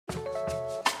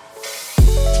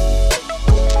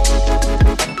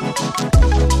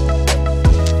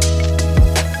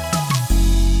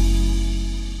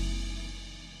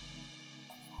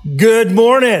Good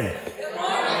morning. Good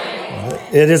morning.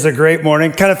 It is a great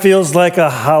morning. Kind of feels like a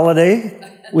holiday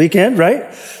weekend, right?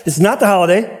 It's not the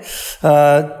holiday.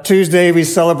 Tuesday, we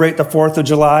celebrate the 4th of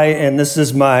July, and this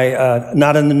is my,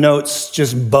 not in the notes,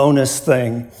 just bonus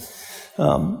thing.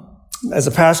 As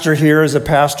a pastor here, as a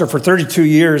pastor for 32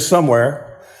 years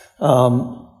somewhere,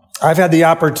 I've had the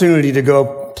opportunity to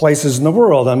go places in the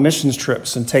world on missions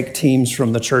trips and take teams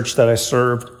from the church that I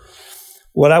served.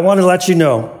 What I want to let you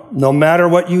know, no matter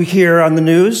what you hear on the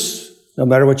news, no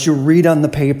matter what you read on the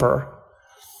paper,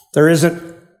 there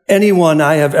isn't anyone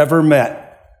I have ever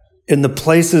met in the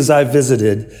places I've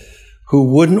visited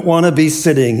who wouldn't want to be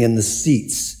sitting in the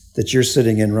seats that you're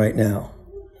sitting in right now.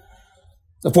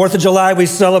 The 4th of July, we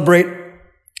celebrate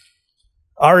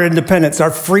our independence, our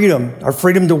freedom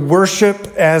to worship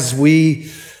as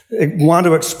we want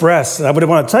to express. And I would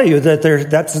want to tell you that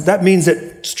that means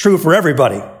it's true for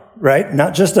everybody. Right?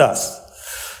 Not just us,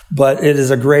 but it is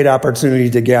a great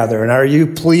opportunity to gather. And are you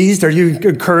pleased? Are you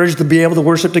encouraged to be able to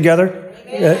worship together?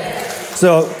 Yeah.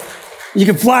 So you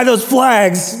can fly those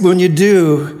flags. When you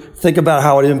do, think about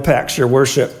how it impacts your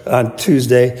worship on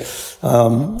Tuesday.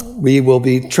 We will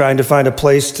be trying to find a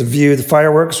place to view the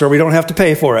fireworks, or we don't have to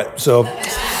pay for it. So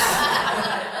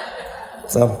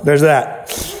there's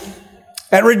that.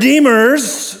 At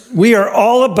Redeemers, we are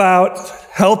all about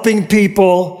helping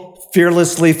people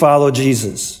fearlessly follow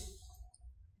Jesus.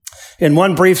 In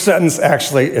one brief sentence,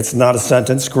 actually, it's not a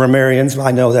sentence, grammarians,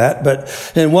 I know that,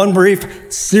 but in one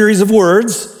brief series of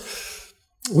words,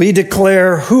 we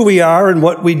declare who we are and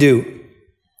what we do.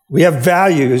 We have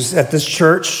values at this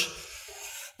church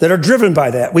that are driven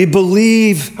by that. We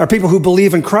are people who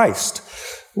believe in Christ.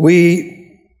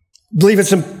 We believe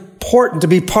it's important to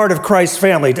be part of Christ's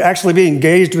family, to actually be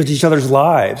engaged with each other's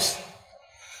lives.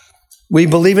 We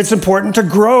believe it's important to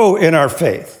grow in our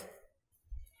faith.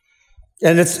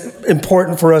 And it's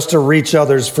important for us to reach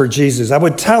others for Jesus. I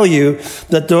would tell you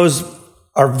that those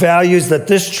are values that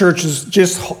this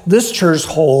church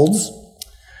holds,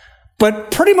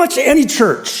 but pretty much any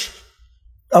church,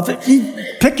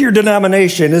 pick your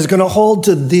denomination, is going to hold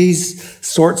to these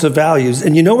sorts of values.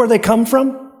 And you know where they come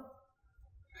from?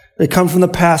 They come from the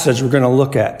passage we're going to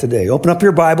look at today. Open up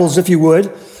your Bibles, if you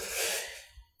would,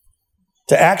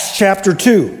 to Acts chapter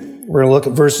 2. We're going to look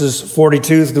at verses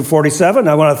 42 through 47.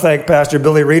 I want to thank Pastor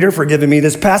Billy Reeder for giving me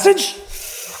this passage,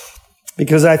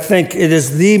 because I think it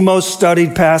is the most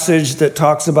studied passage that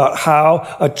talks about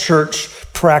how a church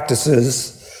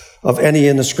practices of any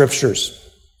in the scriptures.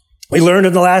 We learned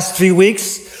in the last few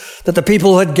weeks that the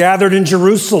people had gathered in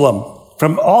Jerusalem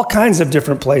from all kinds of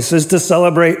different places to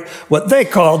celebrate what they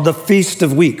called the Feast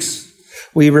of Weeks.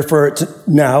 We refer to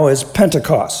now as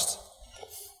Pentecost.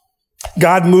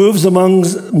 God moves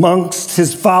amongst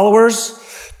his followers.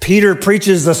 Peter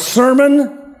preaches a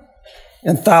sermon,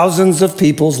 and thousands of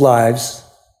people's lives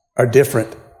are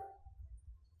different.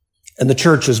 And the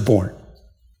church is born.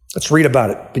 Let's read about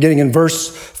it, beginning in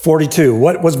verse 42.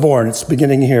 What was born? It's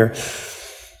beginning here.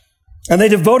 And they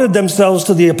devoted themselves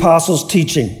to the apostles'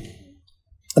 teaching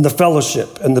and the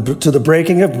fellowship and to the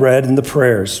breaking of bread and the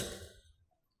prayers.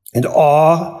 And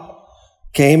awe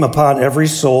came upon every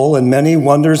soul, and many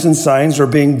wonders and signs were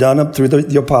being done up through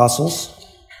the apostles.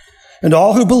 And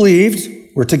all who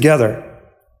believed were together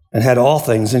and had all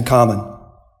things in common.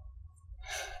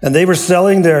 And they were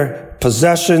selling their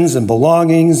possessions and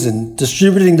belongings and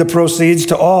distributing the proceeds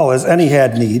to all as any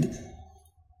had need.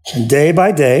 And day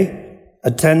by day,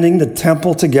 attending the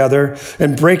temple together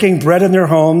and breaking bread in their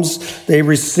homes, they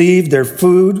received their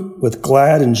food with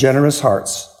glad and generous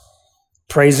hearts,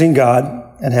 praising God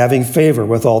and having favor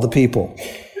with all the people.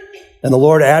 And the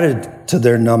Lord added to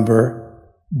their number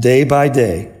day by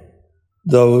day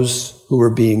those who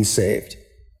were being saved.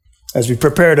 As we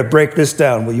prepare to break this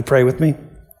down, will you pray with me?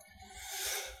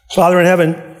 Father in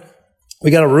heaven, we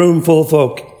got a room full of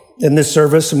folk in this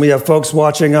service, and we have folks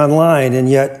watching online, and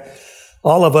yet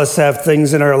all of us have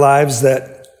things in our lives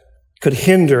that could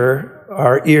hinder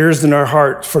our ears and our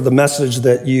heart for the message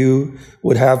that you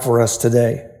would have for us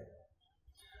today.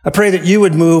 I pray that you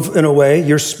would move in a way,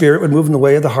 your spirit would move in the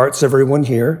way of the hearts of everyone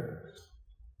here,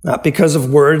 not because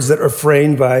of words that are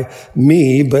framed by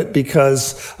me, but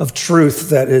because of truth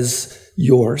that is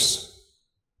yours.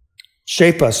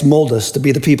 Shape us, mold us to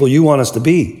be the people you want us to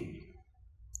be,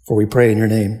 for we pray in your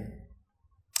name.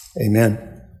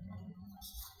 Amen.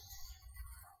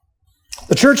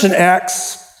 The church in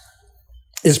Acts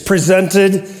is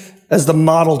presented as the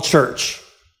model church,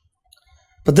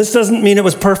 but this doesn't mean it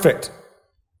was perfect.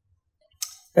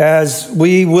 As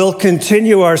we will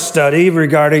continue our study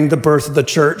regarding the birth of the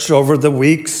church over the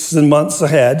weeks and months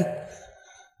ahead,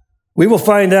 we will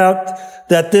find out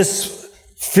that this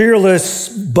fearless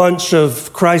bunch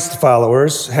of Christ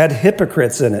followers had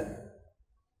hypocrites in it.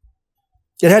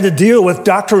 It had to deal with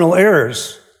doctrinal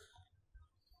errors.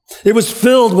 It was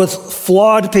filled with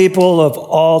flawed people of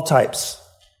all types,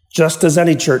 just as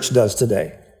any church does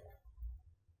today.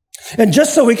 And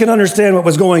just so we can understand what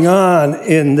was going on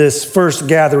in this first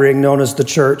gathering known as the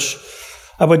church,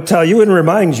 I would tell you and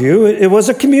remind you, it was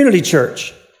a community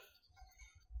church.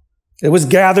 It was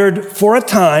gathered for a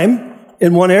time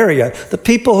in one area. The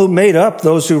people who made up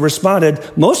those who responded,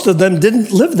 most of them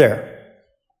didn't live there,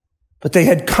 but they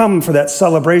had come for that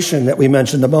celebration that we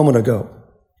mentioned a moment ago.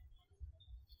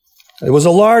 It was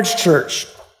a large church.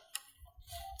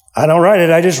 I don't write it,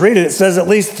 I just read it. It says at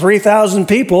least 3,000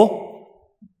 people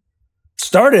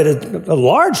started a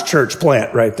large church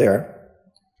plant right there.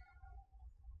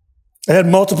 It had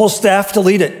multiple staff to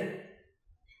lead it.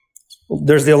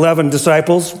 There's the 11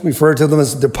 disciples, referred to them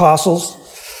as the apostles.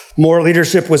 More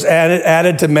leadership was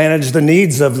added to manage the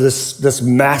needs of this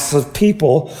massive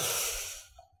people.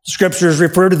 Scriptures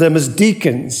refer to them as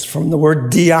deacons, from the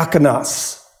word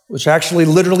diakonos, which actually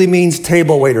literally means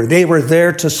table waiter. They were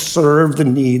there to serve the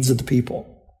needs of the people.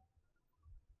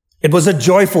 It was a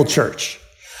joyful church.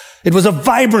 It was a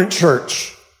vibrant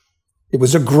church. It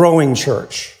was a growing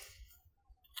church.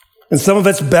 And some of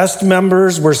its best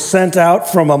members were sent out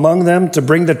from among them to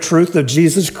bring the truth of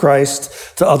Jesus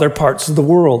Christ to other parts of the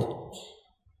world.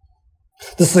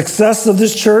 The success of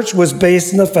this church was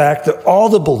based on the fact that all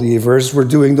the believers were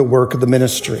doing the work of the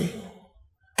ministry.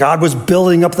 God was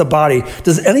building up the body.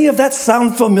 Does any of that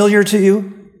sound familiar to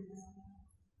you?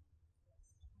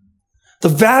 The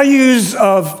values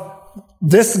of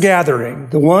this gathering,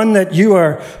 the one that you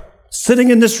are sitting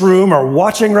in this room or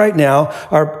watching right now,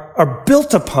 are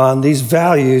built upon these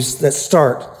values that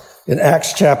start in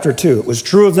Acts chapter 2. It was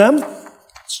true of them.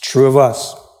 It's true of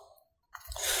us.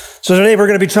 So today we're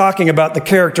going to be talking about the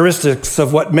characteristics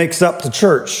of what makes up the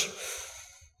church.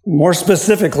 More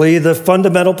specifically, the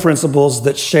fundamental principles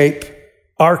that shape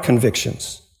our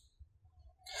convictions.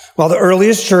 While the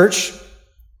earliest church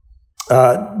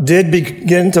did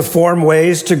begin to form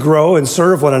ways to grow and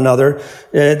serve one another,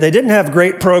 they didn't have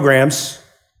great programs.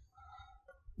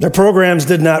 Their programs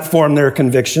did not form their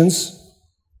convictions.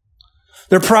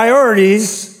 Their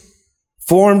priorities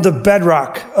formed the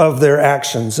bedrock of their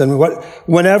actions. And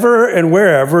whenever and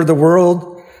wherever the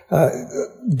world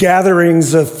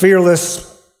gatherings of fearless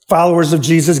followers of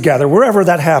Jesus gather, wherever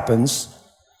that happens,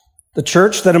 the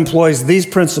church that employs these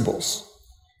principles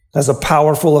has a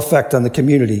powerful effect on the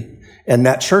community, and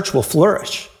that church will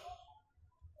flourish.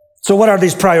 So what are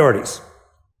these priorities?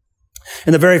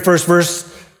 In the very first verse,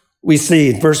 we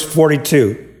see verse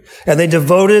 42, and they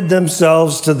devoted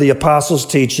themselves to the apostles'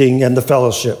 teaching and the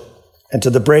fellowship, and to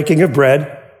the breaking of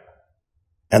bread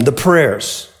and the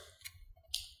prayers.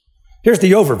 Here's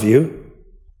the overview.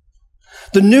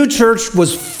 The new church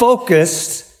was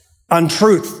focused on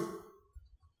truth.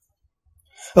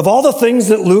 Of all the things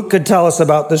that Luke could tell us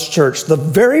about this church, the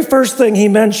very first thing he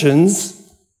mentions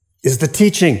is the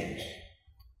teaching.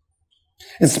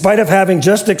 In spite of having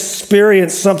just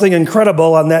experienced something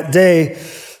incredible on that day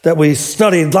that we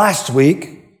studied last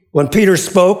week, when Peter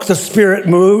spoke, the Spirit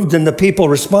moved and the people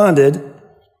responded,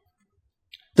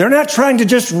 they're not trying to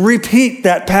just repeat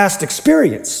that past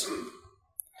experience.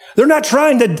 They're not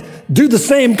trying to do the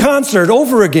same concert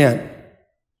over again.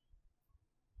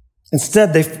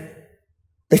 Instead,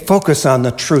 they focus on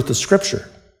the truth of Scripture.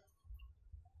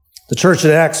 The church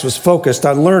at Acts was focused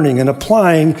on learning and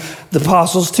applying the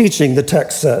apostles' teaching, the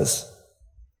text says.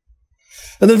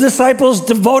 And the disciples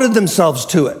devoted themselves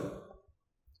to it.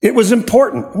 It was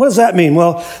important. What does that mean?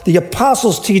 Well, the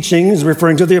apostles' teaching is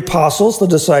referring to the apostles, the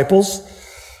disciples,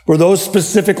 were those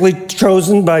specifically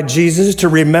chosen by Jesus to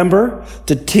remember,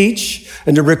 to teach,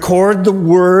 and to record the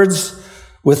words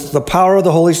with the power of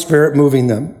the Holy Spirit moving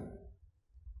them.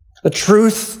 The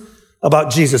truth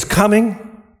about Jesus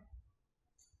coming,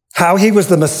 how he was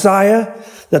the Messiah,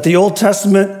 that the Old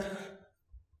Testament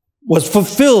was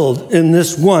fulfilled in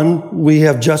this one we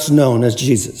have just known as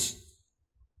Jesus.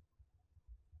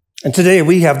 And today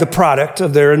we have the product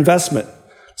of their investment.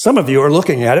 Some of you are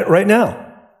looking at it right now.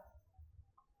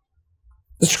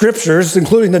 The Scriptures,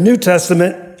 including the New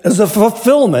Testament, is a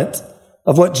fulfillment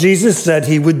of what Jesus said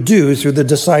he would do through the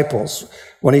disciples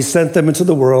when he sent them into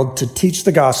the world to teach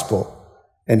the gospel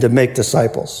and to make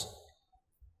disciples.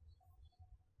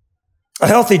 A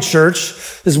healthy church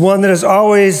is one that is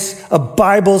always a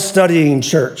Bible studying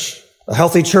church. A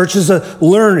healthy church is a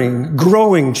learning,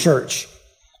 growing church.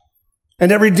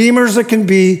 And at Redeemers, it can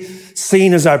be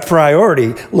seen as our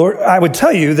priority. Lord, I would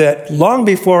tell you that long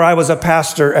before I was a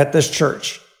pastor at this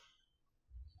church,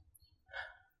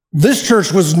 This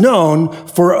church was known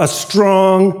for a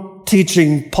strong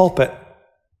teaching pulpit.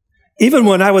 Even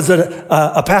when I was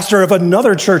a pastor of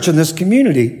another church in this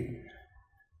community,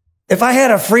 if I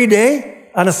had a free day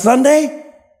on a Sunday,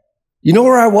 you know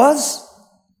where I was?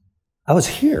 I was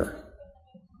here.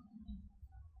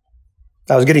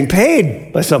 I was getting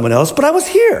paid by someone else, but I was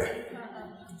here.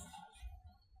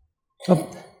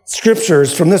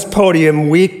 Scriptures from this podium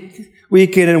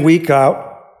week in and week out,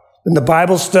 in the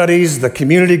Bible studies, the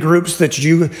community groups that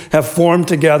you have formed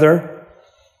together,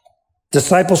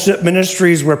 discipleship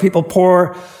ministries where people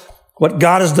pour what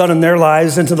God has done in their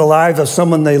lives into the lives of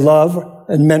someone they love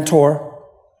and mentor.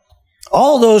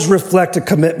 All those reflect a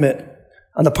commitment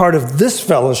on the part of this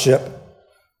fellowship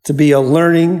to be a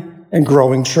learning and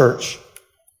growing church.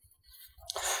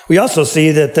 We also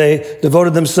see that they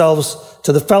devoted themselves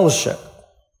to the fellowship.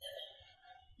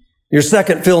 Your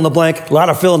second fill in the blank, a lot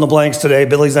of fill in the blanks today.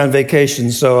 Billy's on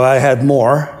vacation, so I had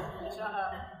more.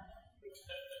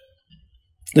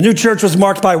 The new church was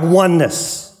marked by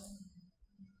oneness.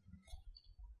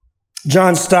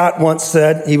 John Stott once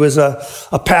said, he was a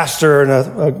pastor and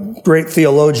a great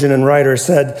theologian and writer,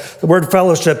 said the word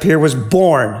fellowship here was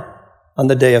born on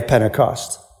the day of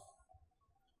Pentecost.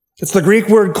 It's the Greek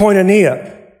word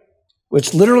koinonia,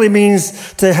 which literally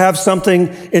means to have something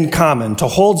in common, to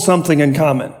hold something in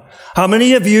common. How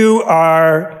many of you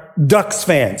are Ducks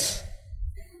fans?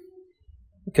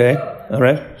 Okay, all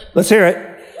right. Let's hear it.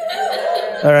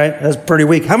 All right, that's pretty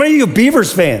weak. How many of you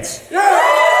Beavers fans?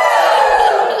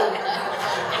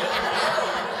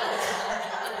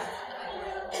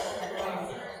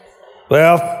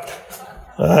 Well,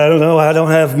 I don't know. I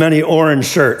don't have many orange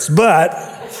shirts, but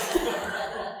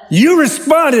you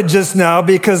responded just now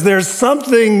because there's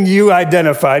something you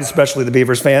identified, especially the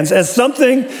Beavers fans, as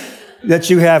something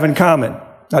that you have in common.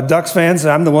 Now, Ducks fans,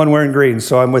 I'm the one wearing green,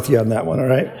 so I'm with you on that one, all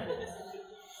right?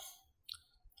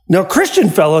 Now, Christian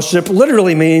fellowship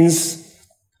literally means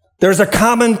there's a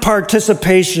common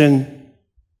participation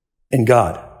in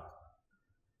God.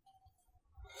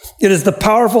 It is the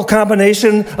powerful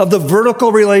combination of the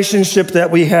vertical relationship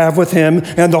that we have with Him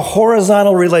and the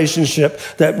horizontal relationship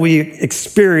that we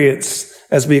experience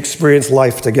as we experience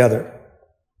life together.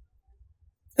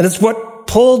 And it's what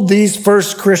pulled these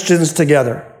first Christians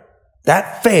together,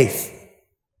 that faith,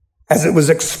 as it was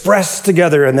expressed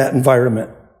together in that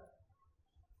environment.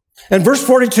 And verse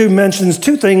 42 mentions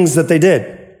two things that they did.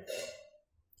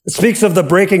 It speaks of the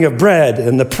breaking of bread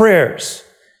and the prayers.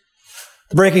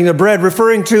 The breaking of bread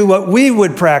referring to what we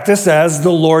would practice as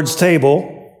the Lord's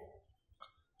table.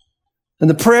 And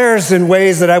the prayers in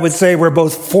ways that I would say were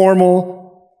both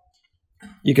formal,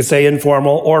 you could say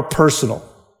informal, or personal.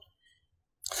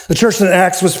 The church in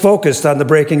Acts was focused on the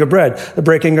breaking of bread. The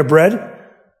breaking of bread,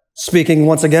 speaking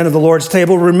once again of the Lord's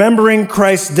table, remembering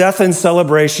Christ's death and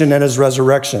celebration and His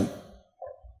resurrection.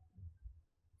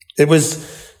 It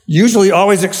was usually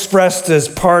always expressed as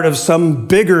part of some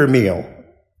bigger meal.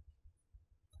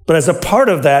 But as a part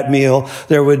of that meal,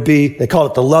 there would be, they call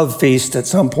it the love feast at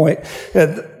some point.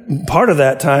 And part of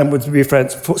that time would be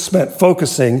spent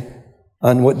focusing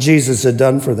on what Jesus had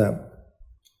done for them.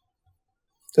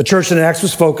 The church in Acts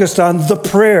was focused on the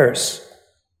prayers.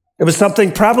 It was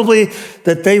something probably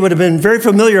that they would have been very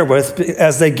familiar with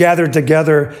as they gathered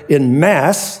together in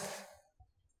Mass.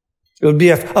 It would be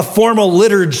a formal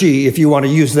liturgy, if you want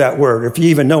to use that word, if you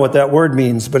even know what that word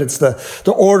means, but it's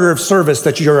the order of service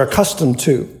that you're accustomed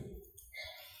to.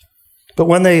 But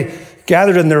when they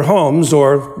gathered in their homes,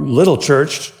 or little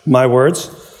church, my words,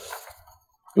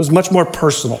 it was much more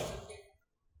personal.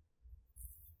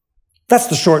 That's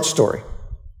the short story.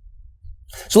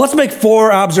 So let's make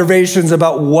 4 observations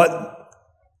about what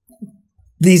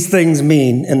these things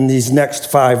mean in these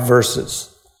next 5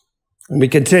 verses. And we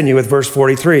continue with verse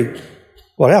 43.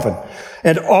 What happened?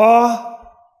 And awe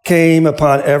came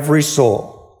upon every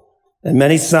soul, and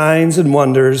many signs and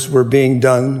wonders were being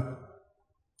done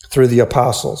through the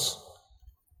apostles.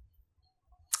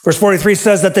 Verse 43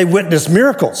 says that they witnessed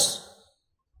miracles,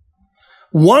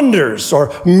 wonders,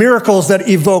 or miracles that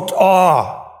evoked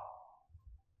awe.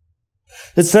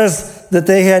 It says that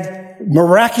they had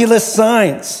miraculous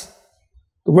signs.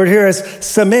 The word here is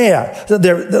semea.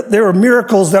 There were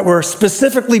miracles that were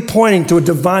specifically pointing to a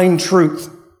divine truth.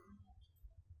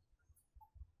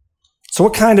 So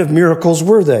what kind of miracles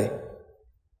were they?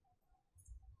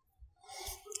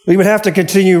 We would have to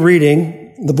continue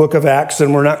reading the book of Acts,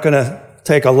 and we're not going to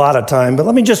take a lot of time, but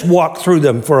let me just walk through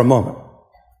them for a moment.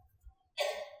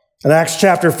 In Acts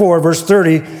chapter 4, verse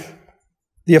 30,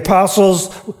 the apostles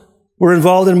were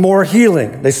involved in more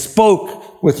healing. They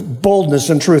spoke with boldness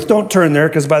and truth. Don't turn there,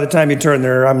 because by the time you turn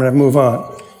there, I'm going to move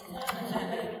on.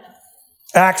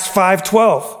 Acts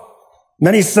 5:12.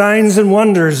 Many signs and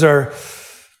wonders are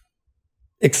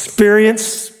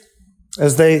experienced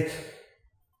as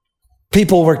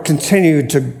people were continued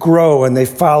to grow and they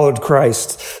followed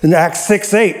Christ. In Acts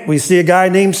 6:8, we see a guy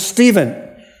named Stephen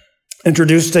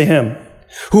introduced to him,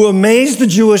 who amazed the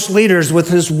Jewish leaders with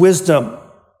his wisdom.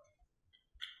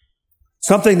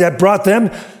 Something that brought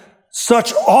them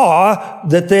such awe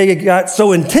that they got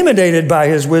so intimidated by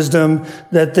his wisdom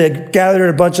that they gathered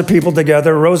a bunch of people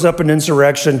together, rose up an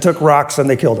insurrection, took rocks, and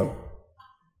they killed him.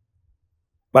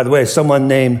 By the way, someone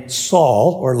named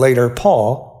Saul, or later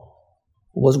Paul,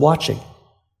 was watching.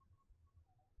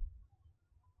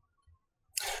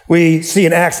 We see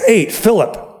in Acts 8,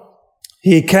 Philip.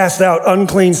 He cast out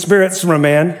unclean spirits from a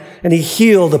man, and he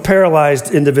healed a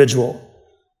paralyzed individual.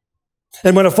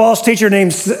 And when a false teacher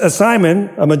named Simon,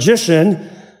 a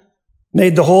magician,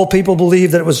 made the whole people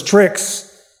believe that it was tricks,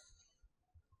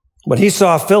 when he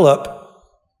saw Philip,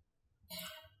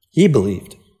 he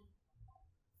believed.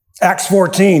 Acts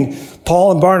 14,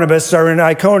 Paul and Barnabas are in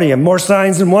Iconium, more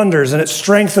signs and wonders, and it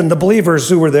strengthened the believers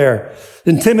who were there,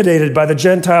 intimidated by the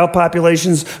Gentile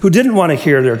populations who didn't want to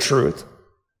hear their truth.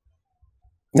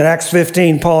 In Acts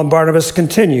 15, Paul and Barnabas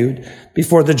continued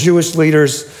before the Jewish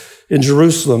leaders in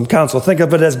Jerusalem council. Think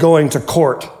of it as going to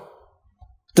court,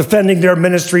 defending their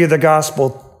ministry of the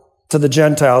gospel to the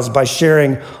Gentiles by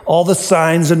sharing all the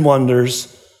signs and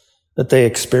wonders that they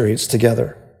experienced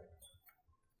together.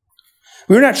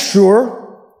 We're not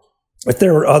sure if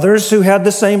there were others who had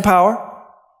the same power,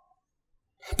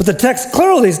 but the text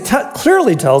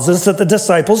clearly tells us that the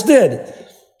disciples did,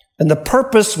 and the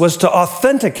purpose was to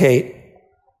authenticate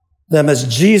them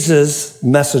as Jesus'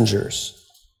 messengers.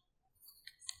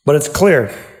 But it's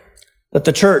clear that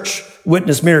the church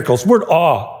witnessed miracles. Word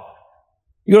awe.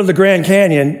 You go to the Grand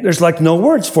Canyon, there's like no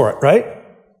words for it, right?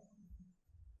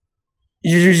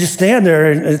 You just stand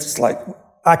there and it's like,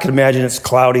 I can imagine it's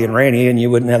cloudy and rainy and you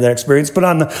wouldn't have that experience. But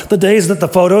on the days that the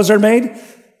photos are made,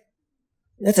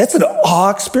 that's an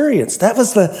awe experience.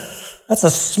 That's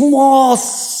a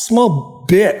small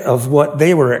bit of what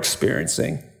they were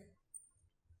experiencing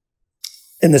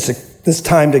in this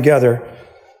time together.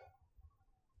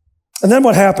 And then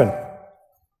what happened?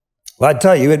 Well, I'd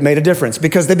tell you, it made a difference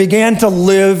because they began to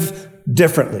live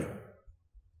differently.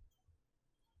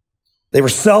 They were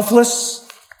selfless.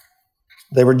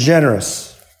 They were generous.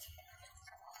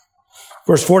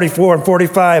 Verse 44 and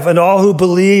 45, and all who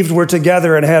believed were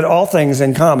together and had all things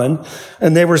in common,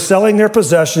 and they were selling their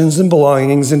possessions and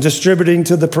belongings and distributing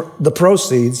to the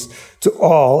proceeds to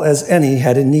all as any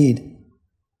had in need.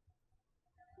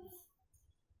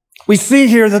 We see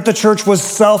here that the church was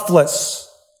selfless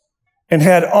and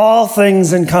had all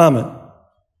things in common. I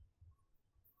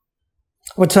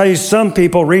will tell you, some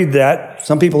people read that,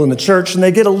 some people in the church, and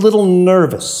they get a little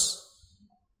nervous.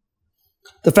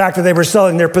 The fact that they were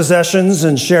selling their possessions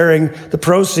and sharing the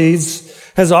proceeds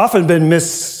has often been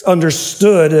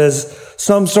misunderstood as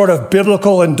some sort of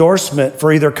biblical endorsement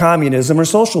for either communism or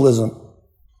socialism.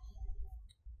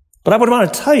 But I would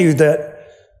want to tell you that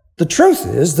the truth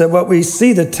is that what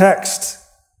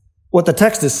the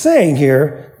text is saying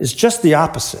here is just the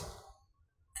opposite.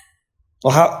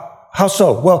 Well, how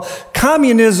so? Well,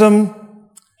 communism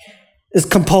is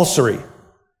compulsory.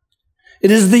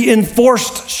 It is the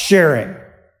enforced sharing.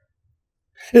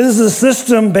 It is a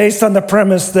system based on the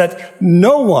premise that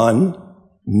no one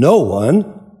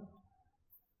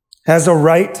has a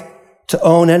right to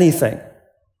own anything.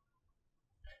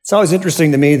 It's always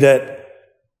interesting to me that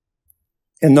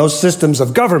in those systems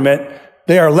of government,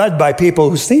 they are led by people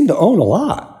who seem to own a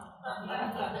lot.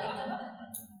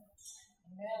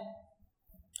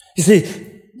 You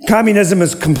see, communism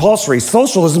is compulsory.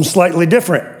 Socialism is slightly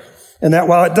different. And that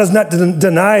while it does not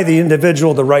deny the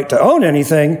individual the right to own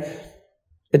anything,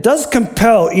 it does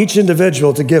compel each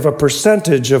individual to give a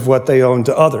percentage of what they own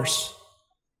to others.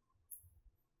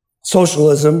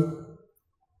 Socialism,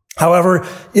 however,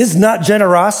 is not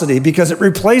generosity because it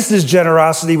replaces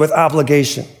generosity with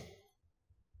obligation,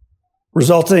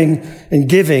 resulting in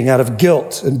giving out of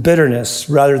guilt and bitterness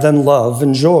rather than love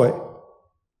and joy.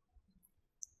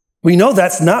 We know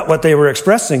that's not what they were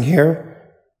expressing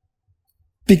here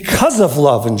because of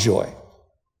love and joy.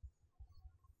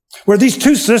 Where these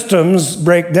two systems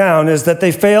break down is that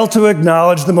they fail to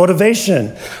acknowledge the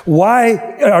motivation. Why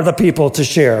are the people to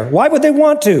share? Why would they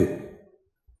want to?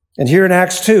 And here in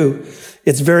Acts 2,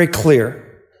 it's very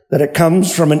clear that it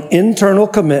comes from an internal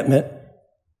commitment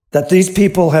that these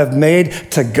people have made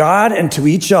to God and to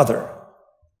each other.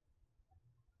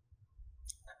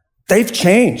 They've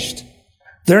changed.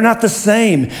 They're not the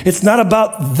same. It's not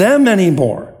about them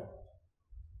anymore.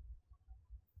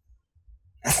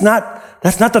 That's not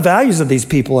That's not the values of these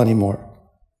people anymore.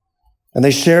 And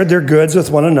they shared their goods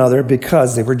with one another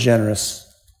because they were generous.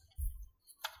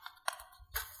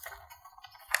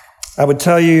 I would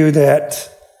tell you that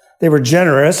they were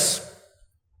generous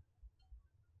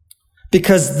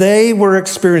because they were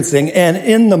experiencing, and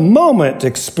in the moment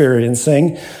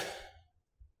experiencing,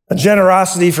 a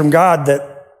generosity from God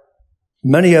that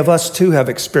many of us too have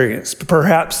experienced,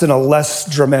 perhaps in a less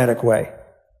dramatic way.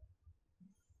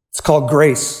 It's called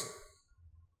grace.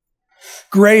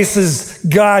 Grace is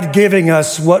God giving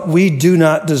us what we do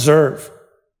not deserve.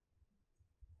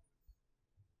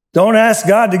 Don't ask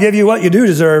God to give you what you do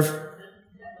deserve.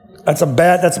 That's a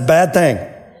bad thing.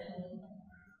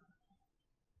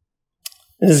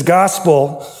 In his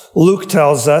gospel, Luke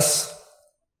tells us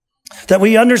that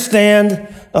we understand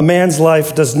a man's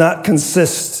life does not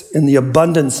consist in the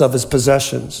abundance of his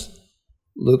possessions.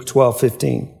 Luke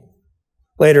 12:15.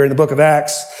 Later in the book of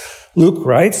Acts, Luke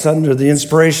writes, under the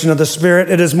inspiration of the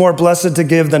Spirit, it is more blessed to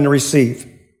give than to receive.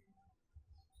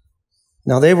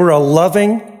 Now they were a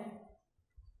loving,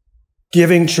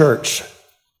 giving church,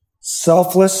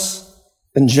 selfless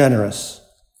and generous.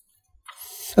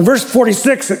 And verse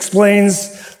 46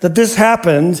 explains that this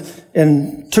happened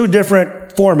in two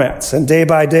different formats. And day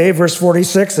by day, verse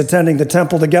 46, attending the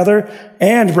temple together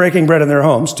and breaking bread in their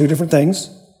homes, two different things.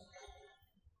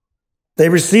 They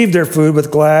received their food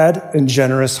with glad and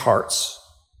generous hearts.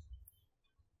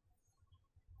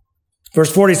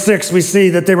 Verse 46, we see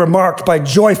that they were marked by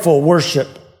joyful worship.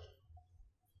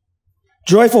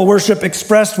 Joyful worship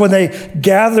expressed when they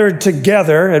gathered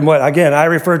together in what, again, I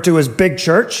refer to as big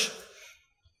church.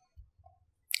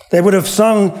 They would have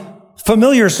sung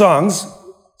familiar songs,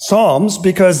 psalms,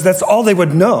 because that's all they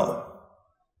would know.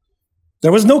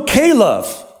 There was no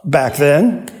K-Love back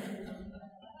then.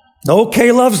 No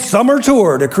K-Love summer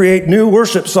tour to create new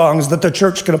worship songs that the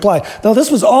church could apply. No, this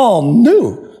was all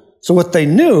new. So what they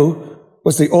knew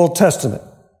was the Old Testament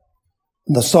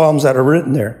and the psalms that are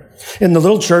written there. In the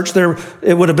little church,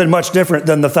 it would have been much different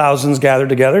than the thousands gathered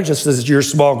together, just as your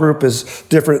small group is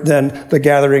different than the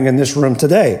gathering in this room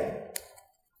today.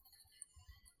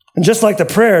 And just like the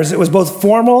prayers, it was both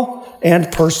formal and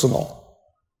personal.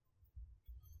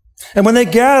 And when they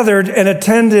gathered and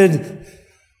attended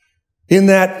in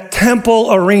that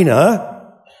temple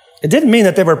arena, it didn't mean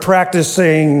that they were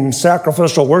practicing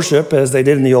sacrificial worship as they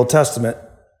did in the Old Testament.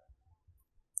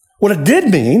 What it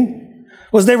did mean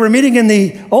was they were meeting in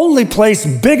the only place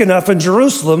big enough in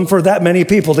Jerusalem for that many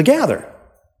people to gather.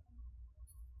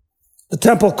 The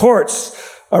temple courts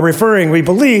are referring, we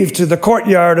believe, to the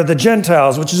courtyard of the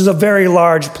Gentiles, which is a very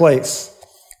large place.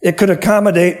 It could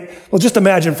accommodate, well, just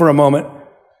imagine for a moment,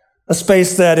 a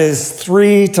space that is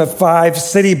 3 to 5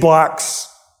 city blocks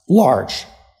large.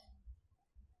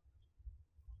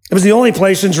 It was the only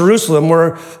place in Jerusalem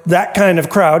where that kind of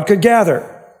crowd could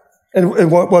gather.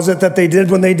 And what was it that they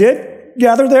did when they did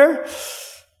gather there?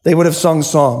 They would have sung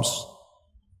psalms.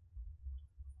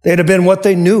 They'd have been what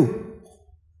they knew.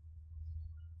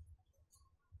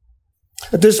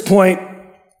 At this point,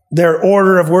 their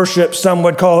order of worship, some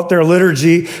would call it their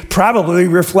liturgy, probably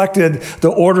reflected the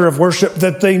order of worship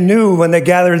that they knew when they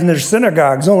gathered in their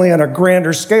synagogues, only on a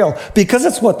grander scale, because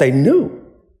it's what they knew.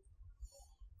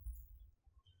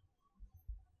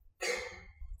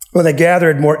 When they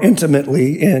gathered more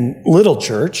intimately in little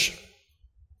church,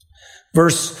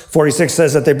 verse 46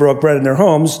 says that they broke bread in their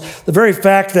homes. The very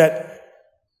fact that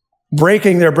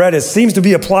breaking their bread seems to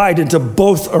be applied into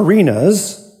both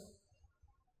arenas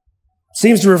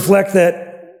seems to reflect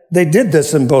that they did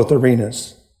this in both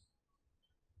arenas.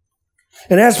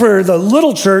 And as for the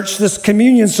little church, this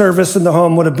communion service in the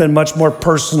home would have been much more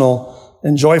personal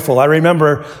and joyful. I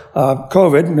remember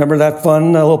COVID. Remember that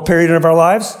fun little period of our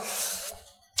lives?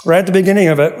 Right at the beginning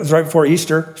of it, it was right before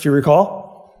Easter, if you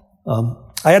recall.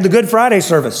 I had the Good Friday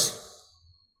service.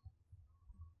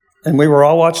 And we were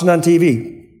all watching on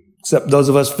TV, except those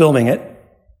of us filming it.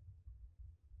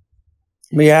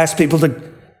 We asked people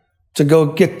to go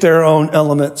get their own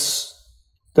elements,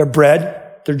 their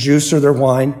bread, their juice, or their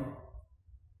wine.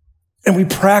 And we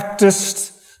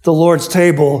practiced the Lord's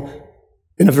table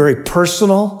in a very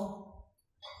personal,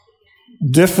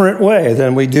 different way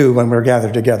than we do when we're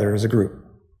gathered together as a group.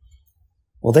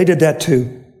 Well, they did that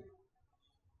too.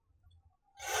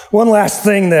 One last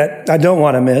thing that I don't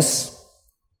want to miss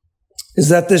is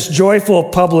that this joyful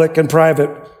public and private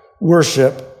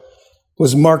worship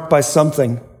was marked by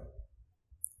something. It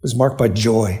was marked by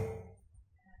joy.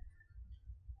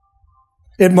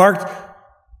 It marked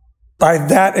by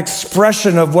that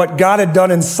expression of what God had done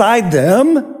inside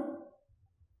them,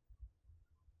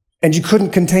 and you couldn't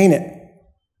contain it.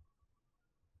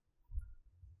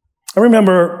 I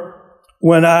remember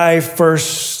when I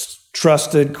first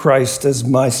trusted Christ as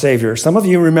my Savior. Some of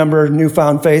you remember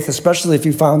newfound faith, especially if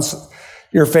you found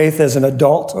your faith as an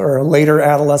adult or a later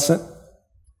adolescent.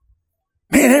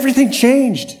 Man, everything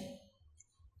changed.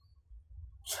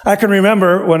 I can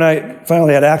remember when I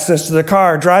finally had access to the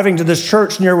car, driving to this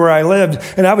church near where I lived,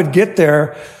 and I would get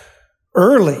there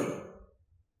early.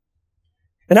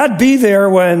 And I'd be there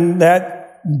when that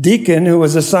deacon who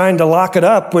was assigned to lock it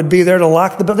up would be there to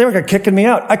lock the building. They were kicking me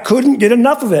out. I couldn't get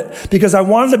enough of it because I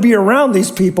wanted to be around these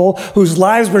people whose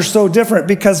lives were so different,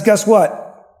 because guess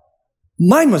what?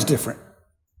 Mine was different.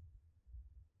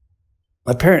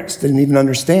 My parents didn't even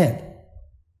understand.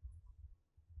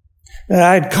 And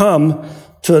I'd come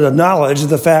to the knowledge of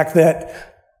the fact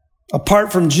that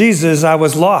apart from Jesus, I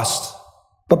was lost.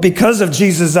 But because of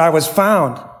Jesus, I was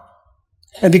found.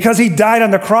 And because he died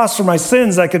on the cross for my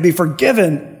sins, I could be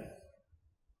forgiven.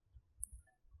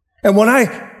 And when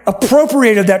I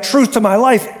appropriated that truth to my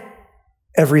life,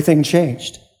 everything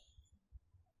changed.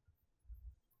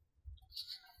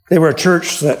 They were a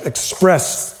church that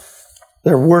expressed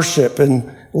their worship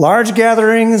in large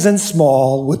gatherings and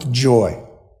small with joy.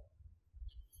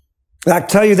 And I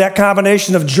tell you, that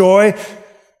combination of joy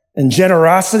and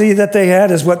generosity that they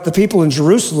had is what the people in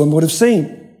Jerusalem would have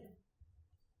seen.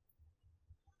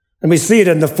 And we see it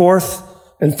in the fourth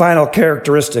and final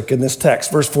characteristic in this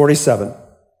text, verse 47.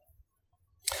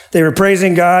 They were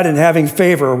praising God and having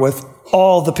favor with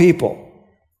all the people.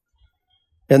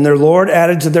 And their Lord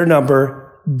added to their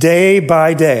number day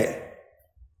by day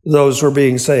those who were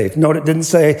being saved. Note it didn't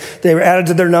say they were added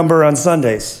to their number on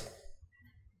Sundays.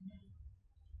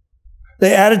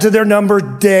 They added to their number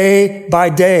day by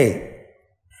day.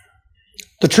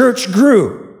 The church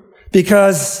grew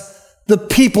because the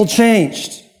people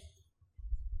changed.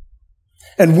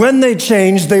 And when they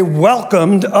changed, they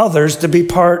welcomed others to be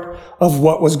part of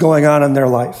what was going on in their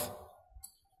life.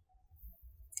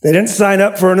 They didn't sign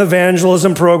up for an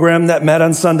evangelism program that met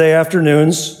on Sunday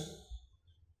afternoons,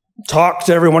 talk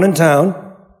to everyone in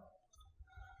town.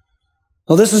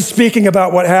 Well, this is speaking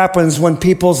about what happens when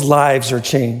people's lives are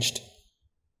changed.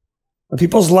 When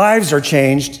people's lives are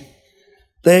changed,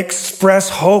 they express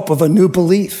hope of a new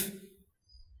belief.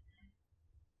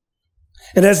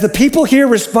 And as the people here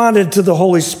responded to the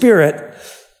Holy Spirit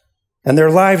and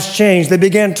their lives changed, they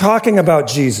began talking about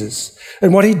Jesus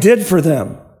and what he did for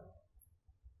them.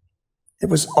 It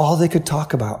was all they could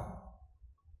talk about.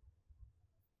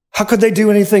 How could they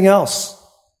do anything else?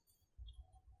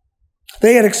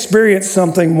 They had experienced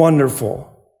something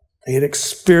wonderful. They had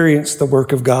experienced the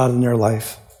work of God in their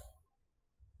life.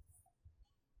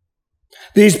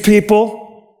 These people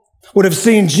would have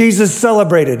seen Jesus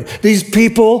celebrated. These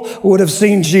people would have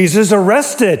seen Jesus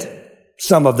arrested.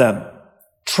 Some of them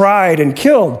tried and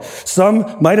killed.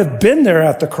 Some might have been there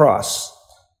at the cross.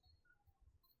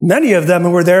 Many of them who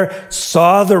were there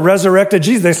saw the resurrected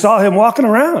Jesus. They saw him walking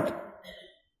around.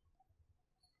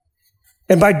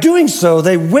 And by doing so,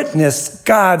 they witnessed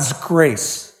God's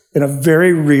grace in a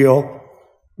very real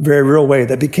way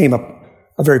that became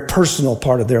a very personal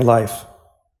part of their life.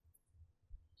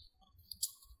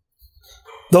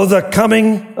 Though the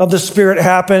coming of the Spirit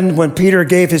happened when Peter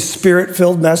gave his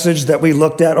Spirit-filled message that we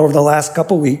looked at over the last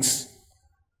couple weeks,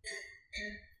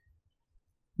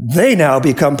 they now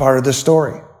become part of the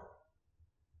story.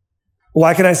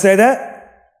 Why can I say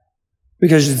that?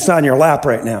 Because it's on your lap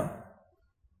right now.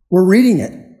 We're reading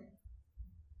it.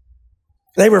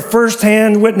 They were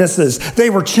firsthand witnesses. They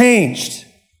were changed.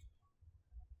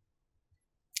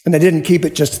 And they didn't keep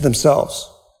it just to themselves.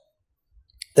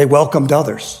 They welcomed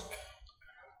others.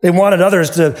 They wanted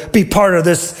others to be part of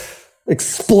this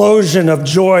explosion of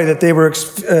joy that they were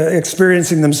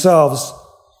experiencing themselves.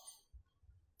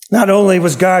 Not only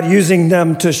was God using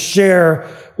them to share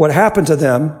what happened to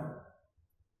them,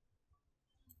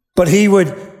 but they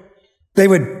would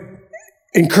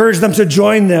encourage them to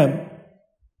join them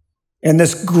in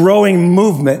this growing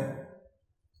movement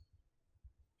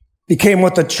became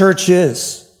what the church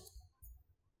is.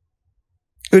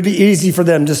 It would be easy for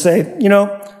them to say,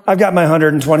 I've got my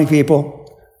 120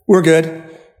 people. We're good.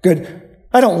 Good.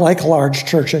 I don't like large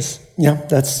churches.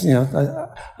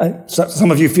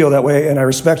 Some of you feel that way, and I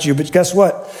respect you, but guess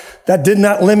what? That did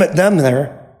not limit them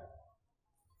there.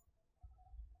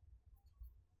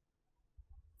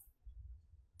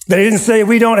 They didn't say,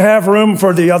 we don't have room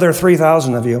for the other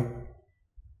 3,000 of you.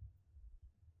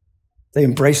 They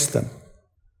embraced them.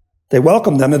 They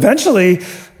welcomed them. Eventually,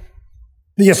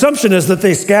 the assumption is that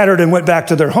they scattered and went back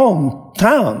to their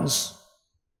hometowns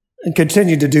and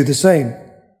continued to do the same.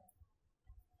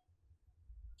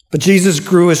 But Jesus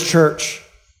grew his church,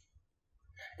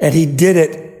 and he did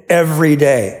it every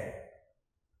day.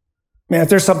 Man, if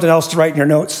there's something else to write in your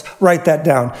notes, write that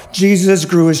down. Jesus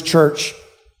grew his church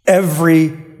every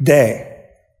day.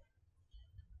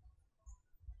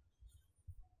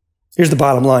 Here's the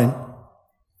bottom line.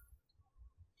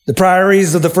 The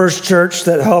priorities of the first church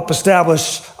that help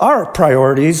establish our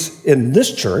priorities in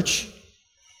this church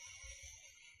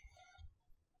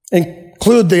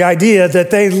include the idea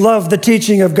that they love the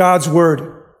teaching of God's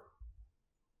word.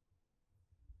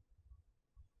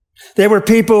 They were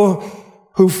people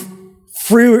who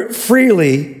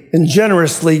freely and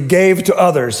generously gave to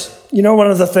others. You know,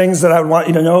 one of the things that I want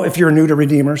you to know if you're new to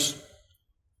Redeemers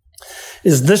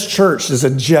is this church is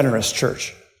a generous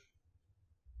church.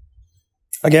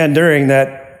 Again, during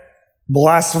that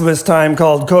blasphemous time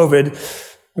called COVID,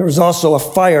 there was also a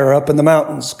fire up in the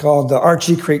mountains called the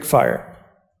Archie Creek Fire.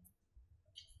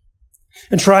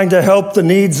 And trying to help the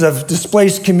needs of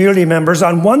displaced community members,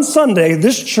 on one Sunday,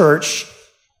 this church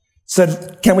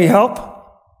said, can we help?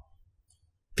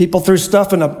 People threw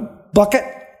stuff in a bucket.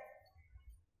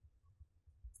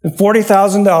 And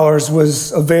 $40,000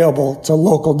 was available to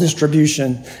local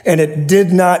distribution, and it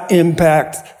did not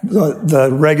impact the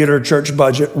regular church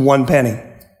budget one penny.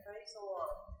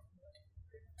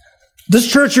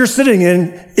 This church you're sitting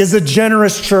in is a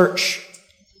generous church.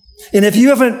 And if you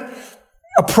haven't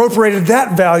appropriated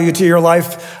that value to your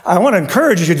life, I want to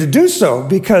encourage you to do so,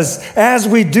 because as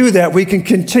we do that, we can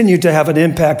continue to have an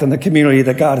impact on the community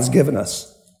that God has given us.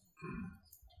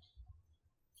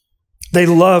 They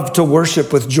love to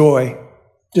worship with joy.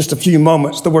 Just a few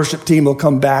moments, the worship team will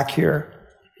come back here.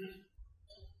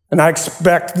 And I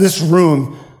expect this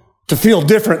room to feel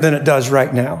different than it does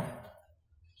right now.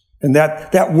 And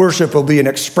that worship will be an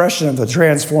expression of the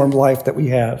transformed life that we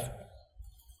have.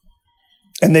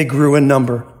 And they grew in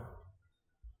number.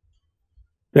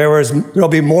 There was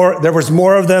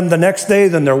more of them the next day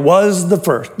than there was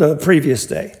the previous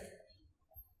day.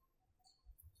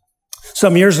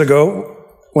 Some years ago,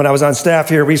 when I was on staff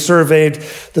here, we surveyed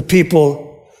the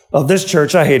people of this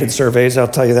church. I hated surveys, I'll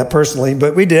tell you that personally,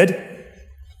 but we did.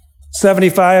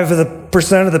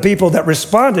 75% of the people that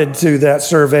responded to that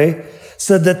survey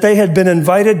said that they had been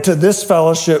invited to this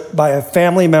fellowship by a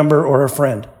family member or a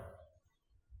friend.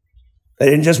 They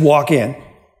didn't just walk in.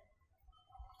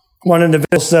 One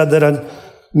individual said that a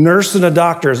nurse in a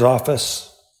doctor's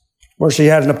office, where she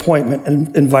had an appointment,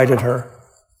 and invited her.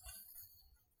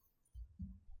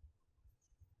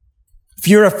 If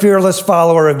you're a fearless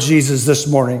follower of Jesus this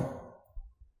morning,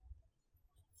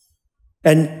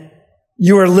 and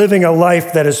you are living a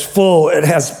life that is full, it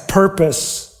has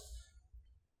purpose,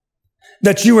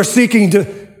 that you are seeking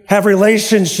to have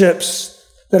relationships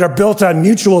that are built on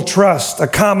mutual trust, a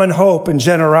common hope, and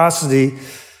generosity,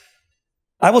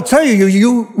 I will tell you,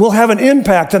 you will have an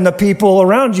impact on the people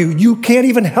around you. You can't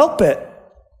even help it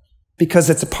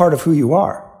because it's a part of who you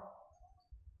are.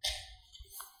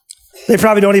 They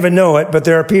probably don't even know it, but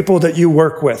there are people that you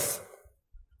work with.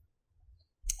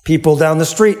 People down the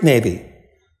street, maybe.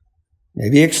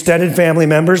 Maybe extended family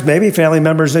members, maybe family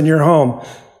members in your home.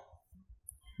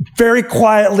 Very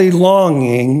quietly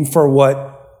longing for what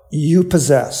you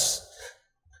possess,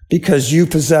 because you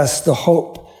possess the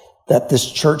hope that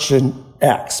this church in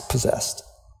Acts possessed.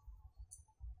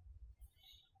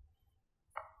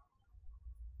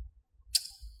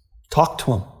 Talk to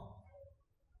them.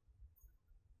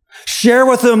 Share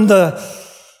with them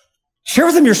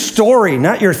your story,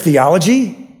 not your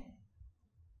theology.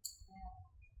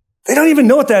 They don't even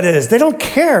know what that is. They don't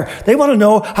care. They want to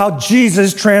know how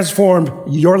Jesus transformed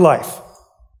your life.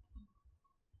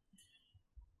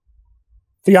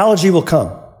 Theology will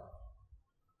come.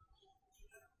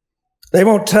 They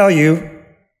won't tell you,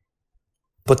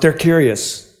 but they're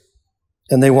curious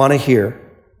and they want to hear.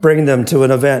 Bring them to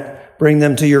an event. Bring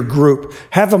them to your group.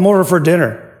 Have them over for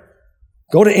dinner.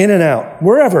 Go to In-N-Out,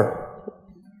 wherever.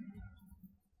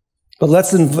 But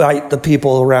let's invite the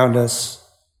people around us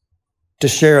to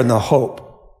share in the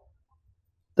hope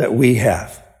that we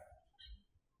have.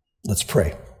 Let's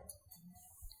pray.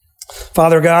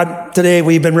 Father God, today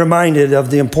we've been reminded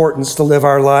of the importance to live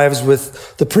our lives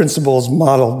with the principles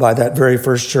modeled by that very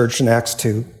first church in Acts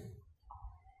 2.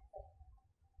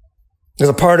 As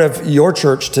a part of your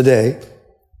church today,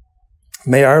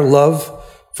 may our love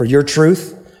for your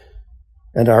truth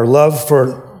and our love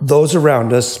for those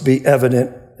around us be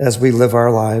evident as we live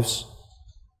our lives.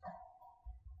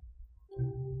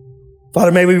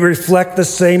 Father, may we reflect the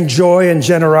same joy and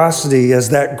generosity as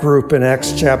that group in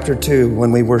Acts chapter 2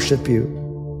 when we worship you.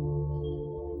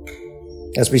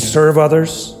 As we serve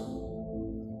others,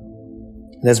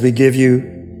 and as we give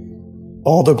you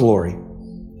all the glory,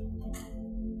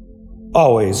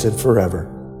 always and forever.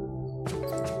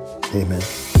 Amen.